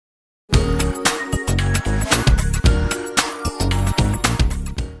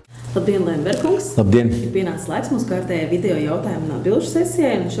Labdien, Lembergs! Labdien! Ir pienācis laiks mūsu kārtējai video jautājumu un atbilžu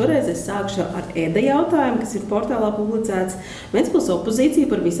sesijai, un šoreiz es sākšu ar jautājumu, kas ir portālā publicēts. Ventspils opozīcija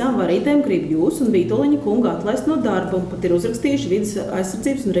par visām varītēm grib jūs un J.Vītoliņa kungu atlaist no darba un pat ir uzrakstījuši vides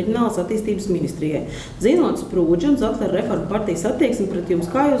aizsardzības un reģionālās attīstības ministrijai. Zinot Sprūdža un Zatlera reformu partijas attieksmi pret jums,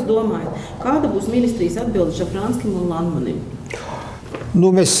 kā jūs domājat, kāda būs ministrijas atbilde Šafrānskim un Landmanim?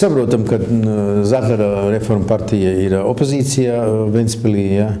 Mēs saprotam, ka Zatlera reforma partija ir opozīcijā Ventspilī.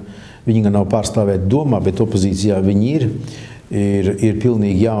 Ja? Viņi gan nav pārstāvēti domā, bet opozīcijā viņi ir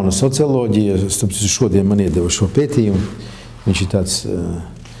pilnīgi jauna socioloģija. Šodien man iedeva šo pētījumu. Viņš ir tāds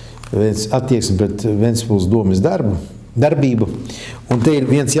attieksme pret Ventspils domas darbību. Un te ir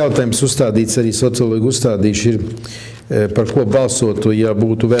viens jautājums uzstādīts, arī sociologi uzstādījuši ir, par ko balsotu, ja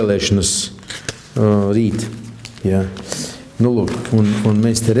būtu vēlēšanas rīt. Ja? Lūk, un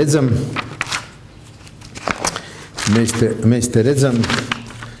mēs te redzam,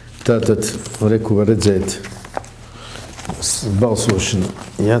 tātad, reku var redzēt balsošanu,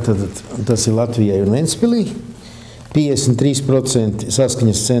 ja, tātad, tas ir Latvijai un Ventspilī, 53%,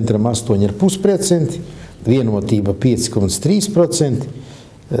 saskaņas centram 8,5%, vienotība 5,3%,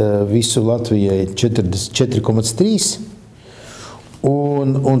 visu Latvijai 4,3%.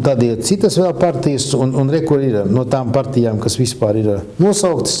 Un tad ir citas vēl partijas, un rekur ir no tām partijām, kas vispār ir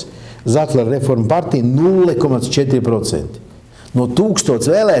nosauktas, Zatlera reforma partija 0,4%. No 1000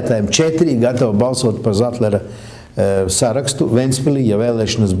 vēlētājiem 4 gatavi balsot par Zatlera sarakstu Ventspilī, ja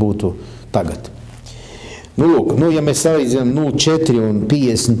vēlēšanas būtu tagad. Ja mēs salīdzinām 0,4 un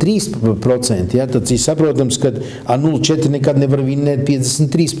 53%, ja, tad ir saprotams, ka ar 0,4 nekad nevar vinnēt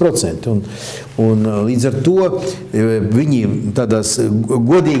 53%. Un līdz ar to viņi tādās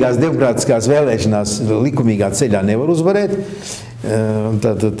godīgās demokrātiskās vēlēšanās likumīgā ceļā nevar uzvarēt.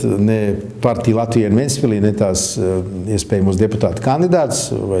 Tātad ne partija Latvijai un Ventspilī, ne tās iespējamos deputātu kandidāts,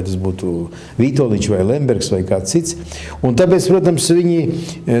 vai tas būtu Vītoliņš vai Lembergs vai kāds cits. Un tāpēc, protams, viņi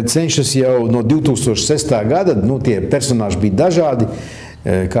cenšas jau no 2006. gada, tie personāži bija dažādi,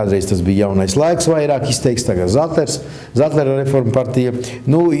 kādreiz tas bija Jaunais laiks vairāk izteiks, tagad Zatlera reforma partija,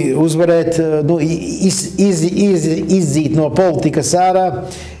 uzvarēt, izdzīt no politikas ārā,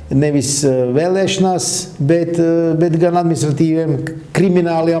 nevis vēlēšanās, bet gan administratīviem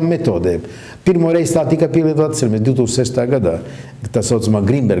kriminālajām metodēm. Pirmo reizi tā tika pielietot, atceramies, 2006. gadā, tā saucamā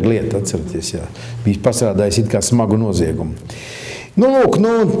Lemberga lieta, atceraties, jā, bija pasrādājis it kā smagu noziegumu.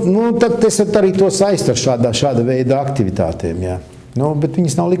 Tad es arī to saistu ar šāda veida aktivitātēm, jā. Bet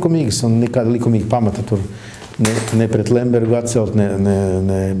viņas nav likumīgas un nekāda likumīga pamata tur ne pret Lembergu atcelt,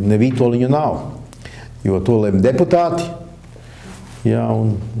 ne Vītoliņu nav, jo to lem deputāti. Jā,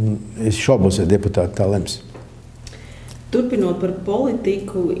 un es šaubos, ja deputāti tā lems. Turpinot par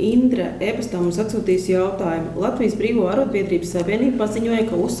politiku, Indra e-pastā mums atsūtīs jautājumu. Latvijas Brīvo arotbiedrības savienība paziņoja,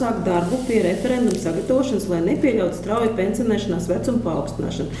 ka uzsāk darbu pie referenduma sagatavošanas, lai nepieļautu strauju pensionēšanās vecuma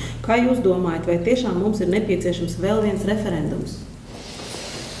paaugstināšanu. Kā jūs domājat, vai tiešām mums ir nepieciešams vēl viens referendums?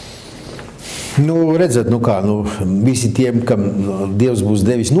 Redzat, visi tiem, kam Dievs būs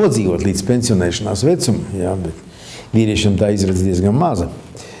devis nodzīvot līdz pensionēšanās vecumam, jā, bet vīriešiem tā izredz diezgan maza,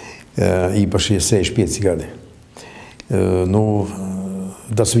 īpaši 65 gadi.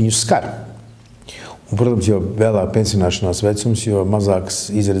 Tas viņus skar. Un, protams, jo vēlāk pensionēšanās vecums, jo mazāks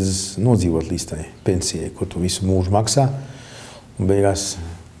izredzes nodzīvot līdz tai pensijai, ko tu visu mūžu maksā, un beigās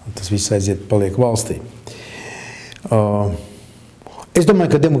tas viss aiziet paliek valstī. Es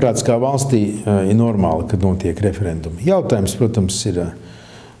domāju, ka demokrātiskā valstī ir normāli, kad notiek referendumi. Jautājums, protams, ir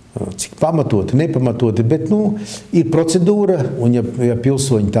cik pamatoti, nepamatoti, bet ir procedūra, un ja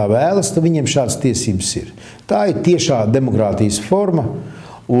pilsoņi tā vēlas, tad viņiem šādas tiesības ir. Tā ir tiešā demokrātijas forma,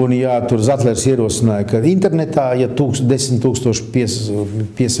 un ja tur Zatlers ierosināja, ka internetā, ja 10 000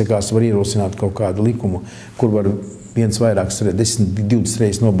 piesakās, var ierosināt kaut kādu likumu, kur var viens vairāks 10-20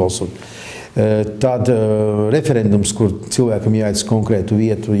 reizes nobalsot. Tad referendums, kur cilvēkam jāiet konkrētu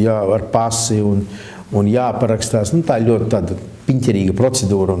vietu, ar pasi un jāparakstās, tā ir ļoti tāda piņķerīga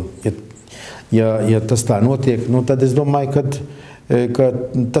procedūra, un ja tas tā notiek, tad es domāju, ka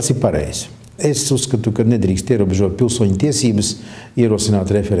tas ir pareizi. Es uzskatu, ka nedrīkst ierobežot pilsoņu tiesības ierosināt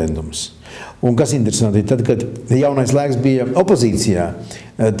referendumus. Un kas interesanti, tad, kad Jaunais laiks bija opozīcijā,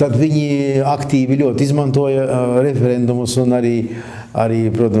 tad viņi aktīvi ļoti izmantoja referendumus un arī,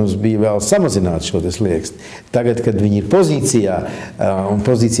 protams, bija vēl samazināt šo slieksni. Tagad, kad viņi ir pozīcijā, un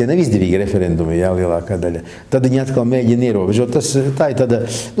pozīcija nav izdevīga referendumi, lielākā daļa, tad viņi atkal mēģina ierobežot. Tā ir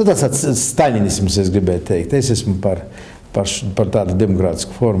tāds staļinisms, es gribēju teikt. Es esmu par tādu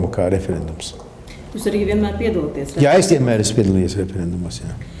demokrātisku formu kā referendums. Jūs arī vienmēr piedalāties? Jā, es vienmēr esmu piedalījies referendumos,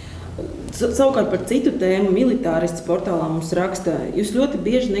 jā. Savukārt par citu tēmu militārists portālā mums raksta, jūs ļoti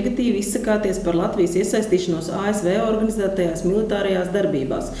bieži negatīvi izsakāties par Latvijas iesaistīšanos ASV organizētajās militārajās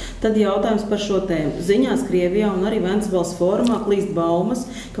darbībās. Tad jautājums par šo tēmu. Ziņās Krievijā un arī Ventspils fórumā klīst baumas,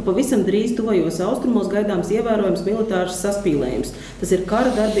 ka pavisam drīz tuvajos austrumos gaidāms ievērojams militārs saspīlējums. Tas ir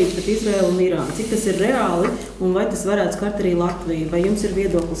kara darbības pret Izraēlu un Irānu. Cik tas ir reāli un vai tas varētu skart arī Latviju? Vai jums ir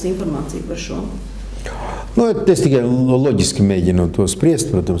viedoklis informācija par šo? Nu, es tikai loģiski mēģinu to spriest,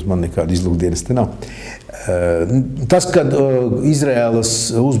 protams, man nekāda izlūkdienas te nav. Tas, kad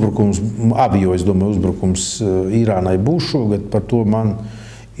Izraēlas uzbrukums, es domāju, uzbrukums Irānai būs šogad, par to man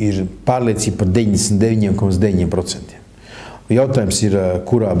ir pārliecība par 99,9%. Jautājums ir,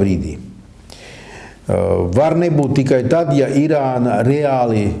 kurā brīdī. Var nebūt tikai tad, ja Irāna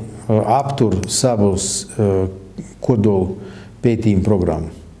reāli aptur savus kodolu pētījumu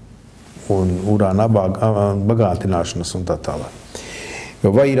programmu un urāna bagātināšanas un tā tālāk.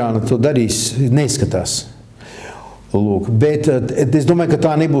 Vai Irāna to darīs, neizskatās. Lūk, bet es domāju, ka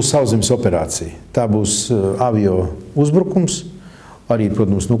tā nebūs sauszemes operācija. Tā būs avio uzbrukums, arī,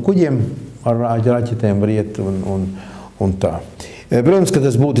 protams, no kuģiem ar raķetēm var iet un tā. Protams, ka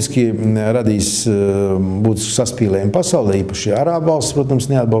tas būtiski radīs būtisku saspīlējumu pasaulē, īpaši Arābu valsts,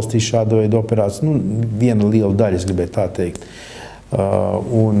 protams, neatbalstīs šādu veidu operāciju. Nu, viena liela daļa, es gribēju tā teikt.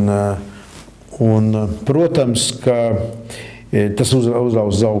 Un, protams, ka tas uzrauz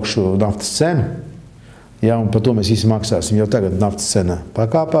uz augšu naftas cenu, ja, un par to mēs visi maksāsim. Jau tagad naftas cena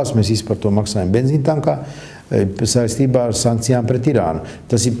pakāpās, mēs visi par to maksājam benzīntankā saistībā ar sankcijām pret Irānu.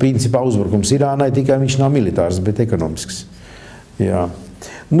 Tas ir principā uzbrukums Irānai, tikai viņš nav militārs, bet ekonomisks. Jā.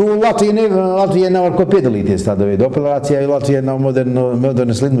 Nu, Latvijai nav ar ko piedalīties tādā veidā operācijā, jo Latvijai nav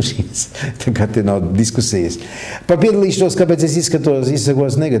modernas lidmašīnas. Tā kā te nav diskusijas. Par piedalīšanos, kāpēc es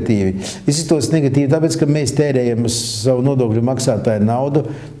izsakos negatīvi? Es izsakos negatīvi, tāpēc, ka mēs tērējam savu nodokļu maksātāju naudu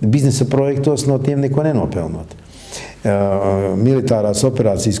biznesa projektos, no tiem neko nenopelnot. Militārās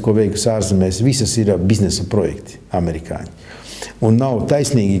operācijas, ko veikas ārzemēs, visas ir biznesa projekti, amerikāņi. Un nav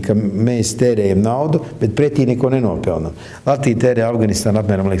taisnīgi, ka mēs tērējam naudu, bet pretī neko nenopelnam. Latvija tērē Afganistānu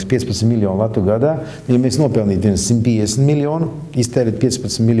apmēram 15 miljonu latu gadā. Ja mēs nopelnītu 150 miljonu, iztērēt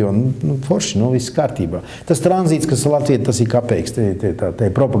 15 miljonu, nu, forši, viss kārtībā. Tas tranzīts, kas Latvija, tas ir kapeiks, tā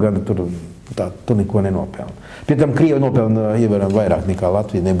propaganda, tur neko nenopelna. Pie tam Krievi nopelna ievērojami vairāk nekā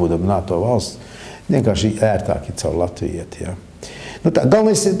Latvija, nebūdama NATO valsts. Vienkārši ērtāk ir caur Latviju iet, jā. Nu tā,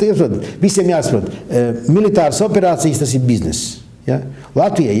 galvenais, visiem jāsaprot, militāras operācijas tas ir bizness. Ja?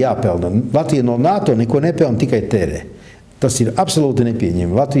 Latvijai jāpelna. Latvija no NATO neko nepelna, tikai tērē. Tas ir absolūti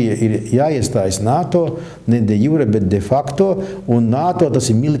nepieņemami. Latvija ir jāiestājas NATO, ne de jure, bet de facto, un NATO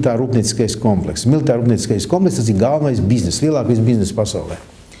tas ir militāra-rūpnieciskais kompleks. Militāra-rūpnieciskais kompleks tas ir galvenais biznes, lielākais biznes pasaulē.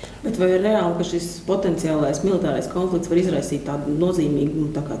 Bet vai ir reāli, ka šis potenciālais militārais konflikts var izraisīt tādu nozīmīgu,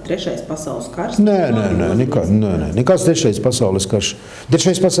 tā kā trešais pasaules karš? Nē, nekāds trešais pasaules karš.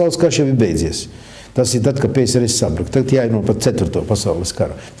 Trešais pasaules karš jau ir beidzies. Tas ir tad, kad PSRS sabruka. Tagad jāiet par 4. pasaules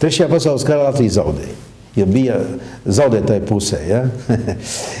karu. 3. pasaules karā Latvija zaudēja. Ja bija zaudētāja pusē, ja?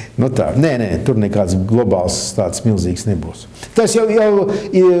 Nu tā, nē, tur nekāds globāls tāds milzīgs nebūs. Tas jau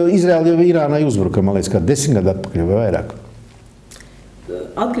Izraēlu jau Irānai uzbruka, man liekas, kā 10 gadu atpakaļ vai vairāk.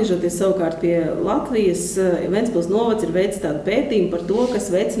 Atgriežoties savukārt pie Latvijas, Ventspils novads ir veicis tādu pētījumu par to, kas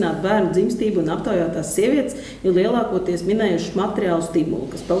veicinātu bērnu dzimstību un aptaujātās sievietes, jo lielākoties minējuši materiālu stimulu,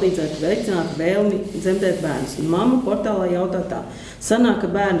 kas palīdzētu veicināt vēlmi dzemdēt bērnus. Mamma portālā jautā tā: sanāk,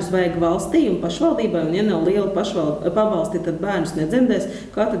 ka bērnus vajag valstī un pašvaldībai, un ja nav liela pabalsti, tad bērnus nedzemdēs.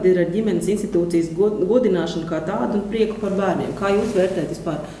 Kā tad ir ar ģimenes institūcijas godināšanu kā tādu un prieku par bērniem? Kā jūs vērtējat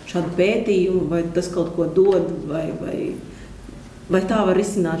vispār šādu pētījumu, vai tas kaut ko dod, vai tā var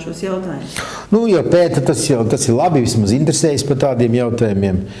risināt šos jautājumus? Nu, ja pēta, tas ir labi, vismaz interesējas par tādiem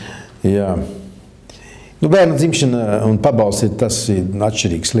jautājumiem. Jā. Nu, bērnu dzimšana un pabalsti, tas ir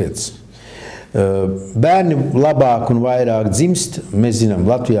atšķirīgas lietas. Bērni labāk un vairāk dzimst. Mēs zinām,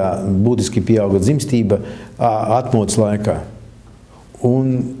 Latvijā būtiski pieauga dzimstība atmodas laikā.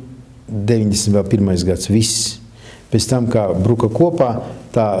 Un 91. gads viss. Pēc tam, kā bruka kopā,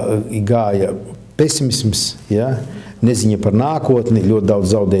 tā gāja pesimisms, ja? Neziņa par nākotni, ļoti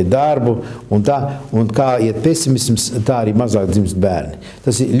daudz zaudēja darbu, un kā iet pesimisms, tā arī mazāk dzimst bērni.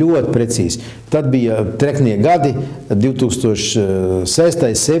 Tas ir ļoti precīzi. Tad bija treknie gadi, 2006.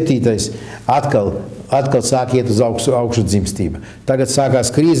 2007. Atkal sāk iet uz augšu dzimstība. Tagad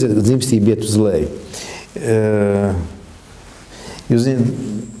sākās krīze, dzimstība iet uz leju. Jūs zināt,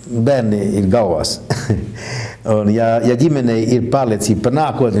 bērni ir galvās. Un ja ģimenei ir pārliecība par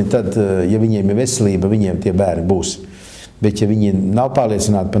nākotni, tad, ja viņiem ir veselība, viņiem tie bērni būs. Bet ja viņi nav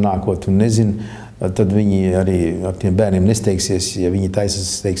pārliecināti par nākotni un nezin, tad viņi arī ar tiem bērniem nesteigsies, ja viņi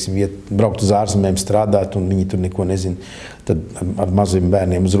taisas, teiksim, braukt uz ārzemēm strādāt, un viņi tur neko nezin, tad ar maziem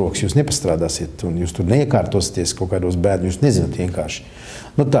bērniem uz rokas jūs nepastrādāsiet, un jūs tur neiekārtosieties kaut kādos bērnu, jūs nezināt vienkārši.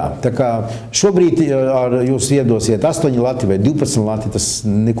 Nu tā kā šobrīd jūs iedosiet 8 lati vai 12 lati, tas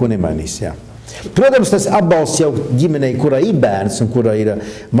neko nemainīs, jā. Protams, tas atbalsts jau ģimenei, kurā ir bērns un kurā ir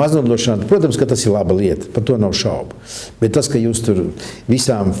maznodrošināta, protams, ka tas ir laba lieta, par to nav šaubu. Bet tas, ka jūs tur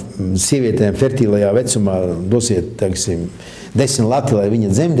visām sievietēm fertīlajā vecumā dosiet, teiksim, 10 lati, lai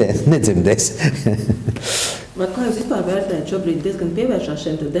viņa nedzemdēs. Vai kā jūs vispār vērtējat šobrīd diezgan pievēršās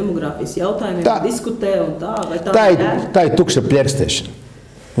šiem demogrāfijas jautājumiem, diskutē un tā, vai tā ir tukša pļerstēšana.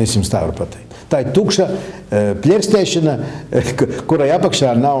 Es jums tā varu pateikt. Tā ir tukša pļerstēšana, kurai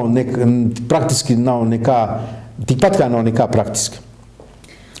apakšā praktiski nav nekā, tikpat kā nav nekā praktiska.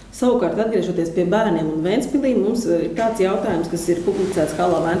 Savukārt, atgriežoties pie bērniem un Ventspilī, mums ir tāds jautājums, kas ir publicēts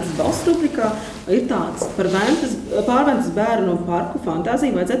Ventspils rubrikā, ir tāds: par Pārventas bērnu parku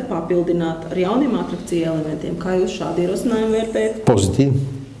fantāziju vajadzētu papildināt ar jauniem atrakciju elementiem. Kā jūs šādi ierosinājumi vērtējat? Pozitīvi,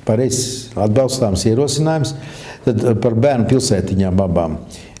 pareizs, atbalstāms ierosinājums. Tad par bērnu pilsētiņām abām.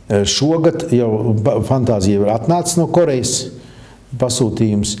 Šogad jau fantāzija ir atnācis no Korejas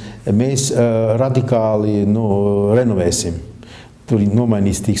pasūtījums. Mēs radikāli renovēsim. Tur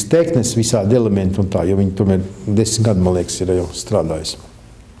nomainīs tiks teknes, visādi elementi un tā, jo viņi tomēr 10 gadu, man liekas, ir jau strādājusi.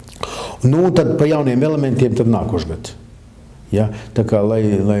 Tad pa jauniem elementiem tad nākošgad. Ja? Tā kā, lai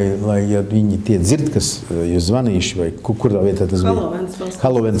ja viņi tie dzird, kas jūs zvanījuši, vai kurā vietā tas bija?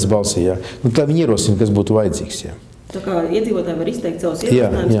 Halo Ventspils, jā. Tā viņi ierosina, kas būtu vajadzīgs, jā. Tā kā iedzīvotāji var izteikt savus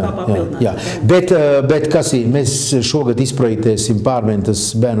ierosinājumus, kā papildināt. Jā. Bet kas ir, mēs šogad izprojektēsim Pārventas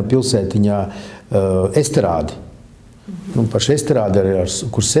bērnu pilsētiņā estrādi. Paši estrādi arī,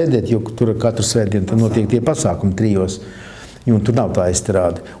 kur sēdēt, jo tur katru svētdienu notiek tie pasākumi 3, un tur nav tā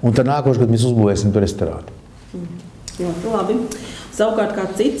estrādi. Un tad nākošais, kad mēs uzbūvēsim tur estrādi. Ļoti labi. Savukārt, kā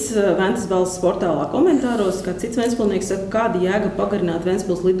cits Ventspils portālā komentāros, kā cits ventspilnieks saka, kāda jēga pagarināt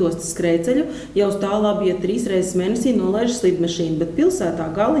Ventspils lidostas skrejceļu, jau uz tā labi, ja 3 reizes mēnesī nolaiž slidmašīnu, bet pilsētā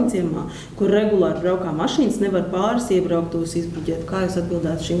Galiņciemā, kur regulāri braukā mašīnas, nevar pāris iebrauktos izbruģēt. Kā jūs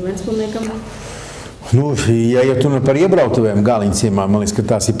atbildētu šim ventspilniekam? Ja tu par iebrauktuvēm Galiņciemā, man liekas, ka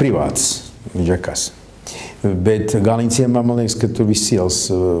tās ir privātas. Bet Galiņciemā, man liekas, ka tur viss ielas,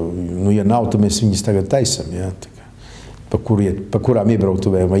 ja nav, tad mēs viņas tagad taisam, jā. Pa kurām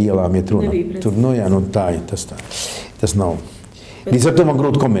iebrauktuvēm vai ielām iet runa. Tur, tā ir, tas nav. Līdz ar to man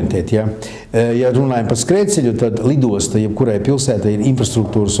grūti komentēt, ja. Ja runājam par skrejceļu, tad lidosta, jebkurai pilsētai ir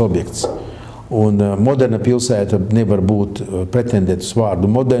infrastruktūras objekts. Un moderna pilsēta nevar būt pretendēt uz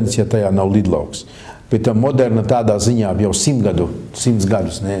vārdu moderns, ja tajā nav lidlauks. Bet tā moderna tādā ziņā jau 100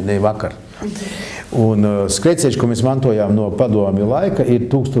 gadus, ne vakar. Un skrejceļš, ko mēs mantojām no padomju laika,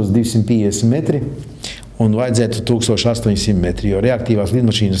 ir 1250 metri. Un vajadzētu 1800 metri, jo reaktīvās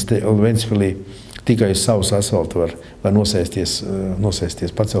lidmašīnas Ventspilī tikai uz savas asfalta var nosēsties,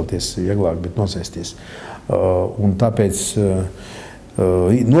 pacelties vieglāk, bet nosēsties. Un tāpēc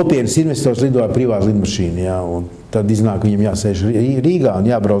nopietnas investors lidoja privāta lidmašīna, jā, un tad iznāk viņam jāsēž Rīgā un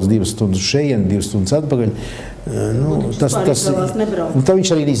jābrauc 2 stundas šeit, 2 stundas atpakaļ. Tā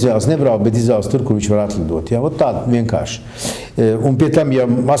viņš arī izvēlas nebraukt, bet izvēlas tur, kur viņš var atlidot. Jā, tā vienkārši. Un pie tam, ja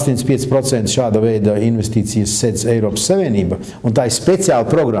 85% šāda veida investīcijas sedz Eiropas Savienība, un tā ir speciāla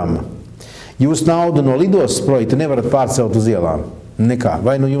programma, jūs naudu no lidostas projekta nevarat pārcelt uz ielām. Nekā.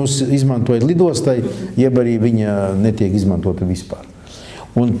 Vai jūs izmantojat lidostai, jeb arī viņa netiek izmantota vispār.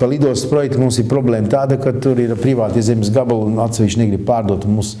 Un par lidostas projektu mums ir problēma tāda, ka tur ir privāti zemes gabali un atsevišķi negrib pārdot,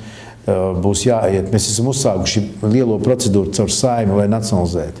 un mums būs jāiet. Mēs esam uzsākuši lielo procedūru caur Saeimu, lai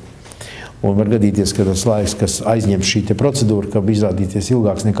nacionalizētu. Un var gadīties, ka tas laiks, kas aizņem šī procedūra, ka izrādīties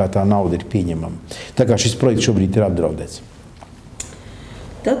ilgāks nekā tā nauda ir pieņemama. Tā kā šis projekts šobrīd ir apdraudēts.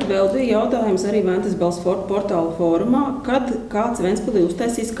 Tad vēl bija jautājums arī Ventspils portāla fórumā, kad kāds Ventspilī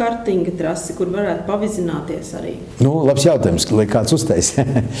uztaisīs kartinga trasi, kur varētu pavizināties arī. Labs jautājums, lai kāds uztais.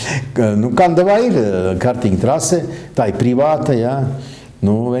 Kandavā ir kartinga trase, tā ir privāta, jā.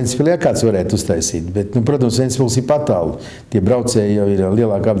 Ventspilī kāds varētu uztaisīt, bet, protams, Ventspils ir patālu. Tie braucēji jau ir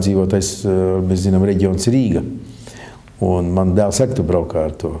lielāk apdzīvotais, mēs zinām, reģions Rīga. Un man dēls saka, tu braukā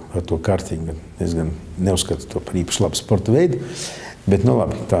ar to kartingu. Es gan neuzskatu to par īpaši labu sporta veidu. Bet,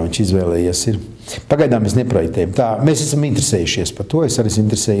 labi, tā viņš izvēlējies ir. Pagaidām mēs neprojektējam. Mēs esam interesējušies par to, es arī esmu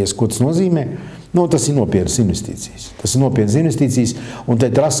interesējies, ko tas nozīmē. Tas ir nopietnas investīcijas. Tas ir nopietnas investīcijas, un tai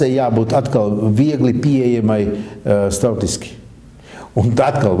trasē jābūt atkal viegli pieejamai starptautiski. Un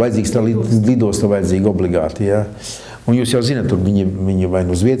tā atkal vajadzīgs tā lidosta vajadzīga obligāti, jā. Un jūs jau zināt, tur viņi vai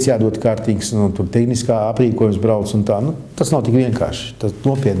uz vietas jādod kārtīgs, tur tehniskā aprīkojums brauc un tā. Tas nav tik vienkārši. Tas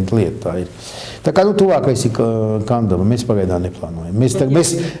nopietna lieta tā ir. Tā kā tuvākais ir Kandava. Mēs pagaidām neplānojam.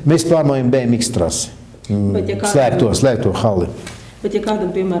 Mēs plānojam BMX trasi. Slēgto halli. Bet, ja kādam,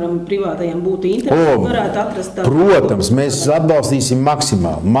 piemēram, privātajam būtu interesi, varētu atrast tādu... Protams, mēs atbalstīsim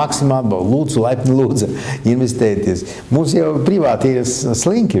maksimāli. Maksimāli atbalstu. Lūdzu, laipni lūdzu, investēties. Mums jau privāti ir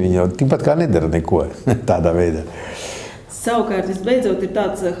slinki, viņi jau tikpat kā nedara neko tādā veidā. Savukārt, visbeidzot, ir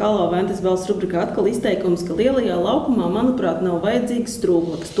tāds Halo Ventspils rubrikā atkal izteikums, ka lielajā laukumā, manuprāt, nav vajadzīgs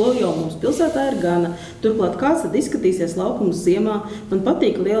strūklakas. To jau mums pilsētā ir gana. Turklāt, kāds tad izskatīsies laukums ziemā? Man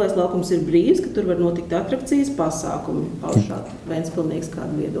patīk, ka lielais laukums ir brīvs, ka tur var notikt atrakcijas pasākumi. Paušāt Ventspilnieks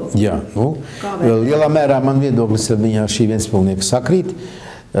kādu viedokli. Jā, lielā mērā man viedoklis ar viņā šī Ventspilnieka sakrīt.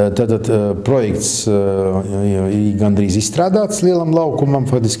 Tātad projekts ir gandrīz izstrādāts lielam laukumam,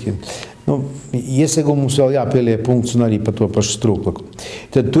 faktiski. Iesegumi mums vēl jāpielie punkts un arī par to pašu strūklaku.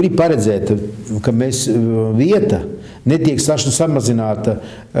 Tad tur ir paredzēta, ka mēs vieta netiek samazināta,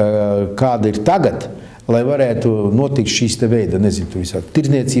 kāda ir tagad, lai varētu notikt šīs te veida, nezinu,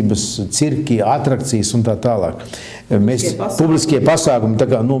 tirdzniecības, cirki, atrakcijas un tā tālāk. Publiskie pasākumi, tā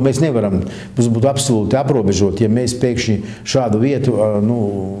kā, mēs nevaram, mums būtu absolūti aprobežot, ja mēs pēkšņi šādu vietu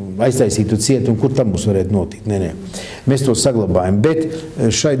aiztaisītu cietu un kur tam mums varētu notikt. Nē. Mēs to saglabājam, bet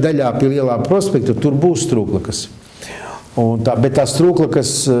šai daļā pie lielā prospekta tur būs strūklakas. Bet tās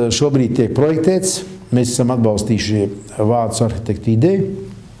strūklakas šobrīd tiek projektēts, mēs esam atbalstījuši vācu arhitektu ideju.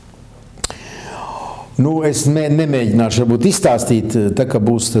 Es nemēģināšu varbūt izstāstīt, tā kā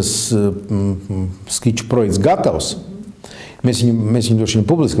būs tas skiču projekts gatavs. Mēs viņu droši vien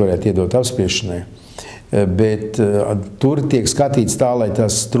publiski varētu iedot apspriešanai. Bet tur tiek skatīts tā, lai tā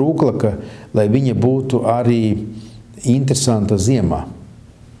strūklaka, lai viņa būtu arī interesanta ziemā.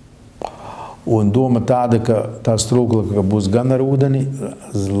 Un doma tāda, ka tā strūklaka būs gan ar ūdeni,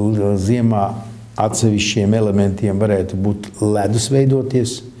 ziemā atsevišķiem elementiem varētu būt ledus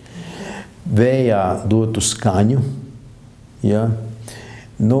veidoties, vējā dotu skaņu. Ja?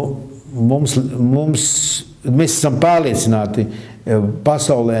 Mēs esam pārliecināti,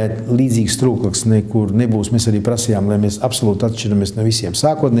 pasaulē līdzīgs strūklaks nekur nebūs. Mēs arī prasījām, lai mēs absolūti atšķiramies no visiem.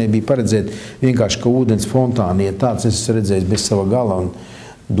 Sākotnēji bija paredzēt vienkārši, ka ūdens fontāni ir tāds, es redzēju bez sava gala, un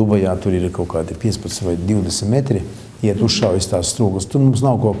Dubajā tur ir kaut kādi 15 vai 20 metri, iet uzšaujas tās strūklas. Tur mums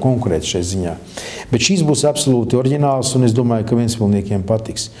nav ko konkurēt šai ziņā. Bet šīs būs absolūti oriģināls, un es domāju, ka Ventspilniekiem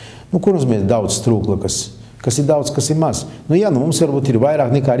patiks. Kur mums ir daudz strūklakas? Kas ir daudz, kas ir maz? Mums varbūt ir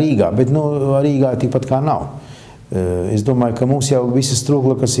vairāk nekā Rīgā, bet Rīgā tikpat kā nav. Es domāju, ka mums jau visas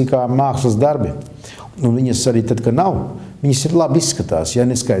strūklakas ir kā mākslas darbi. Viņas arī tad, kad nav, viņas ir labi izskatās, ja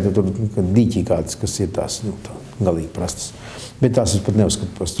neskaita tur dīķī kādas, kas ir tās galīgi prastas. Bet tās es pat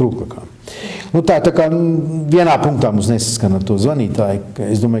neuzskatu par strūklakām. Tā kā vienā punktā mums nesaskan ar to zvanītāju.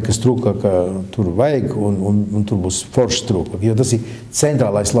 Es domāju, ka strūklaka tur vajag un tur būs foršs strūklaka, jo tas ir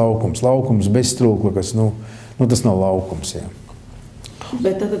centrālais laukums. Laukums bez strūklakas, tas nav laukums, jā.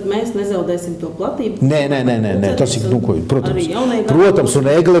 Bet tad mēs nezaudēsim to platību? Nē, tas ir, protams, un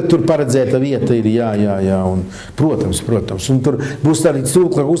egle tur paredzēta vieta ir, jā, un protams, un tur būs arī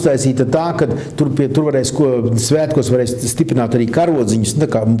strūklaka uztaisīta tā, ka tur varēs, svētkos varēs stiprināt arī karodziņus,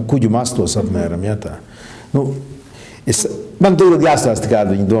 tā kā kuģu mastos apmēram, jā, tā. Man tur jāstāsta,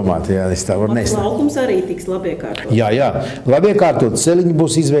 kādu viņi domāt, jā, es tā varu nestāst. Laukums arī tiks labi iekārtot. Jā, labi iekārtot, celiņi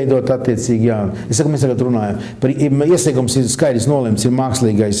būs izveidot attiecīgi, jā. Es saku, mēs tagad runājam, par iesniegums ir skaidrs nolemts, ir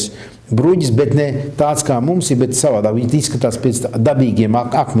mākslīgais bruģis, bet ne tāds kā mums ir, bet savādāk. Viņi izskatās pēc dabīgiem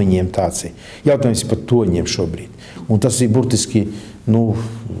akmeņiem tāds ir. Jautājums ir par toņiem šobrīd. Un tas ir burtiski,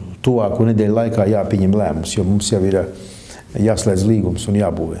 tuvāko nedēļu laikā jāpieņem lēmums, jo mums jau ir jāslēdz līgums un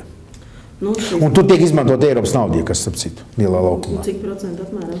jābūvē. Un tur tiek izmantot Eiropas naudie, kas starp citu, lielā laukumā. Cik procentu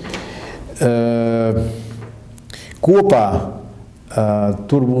apmēram? Kopā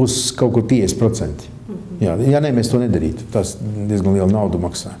tur būs kaut kur 50%. Ja ne, mēs to nedarītu. Tas diezgan liela naudu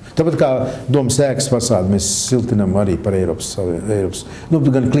maksā. Tāpat kā domas ēkas fasādi mēs siltinam arī par Eiropas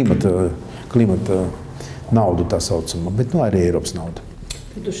gan klimata naudu tā saucamā, bet arī Eiropas naudu.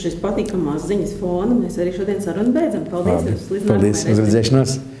 Tad uz šīs patīkamās ziņas fona mēs arī šodien sarunu beidzam. Paldies! Paldies! Uz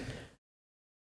redzēšanos!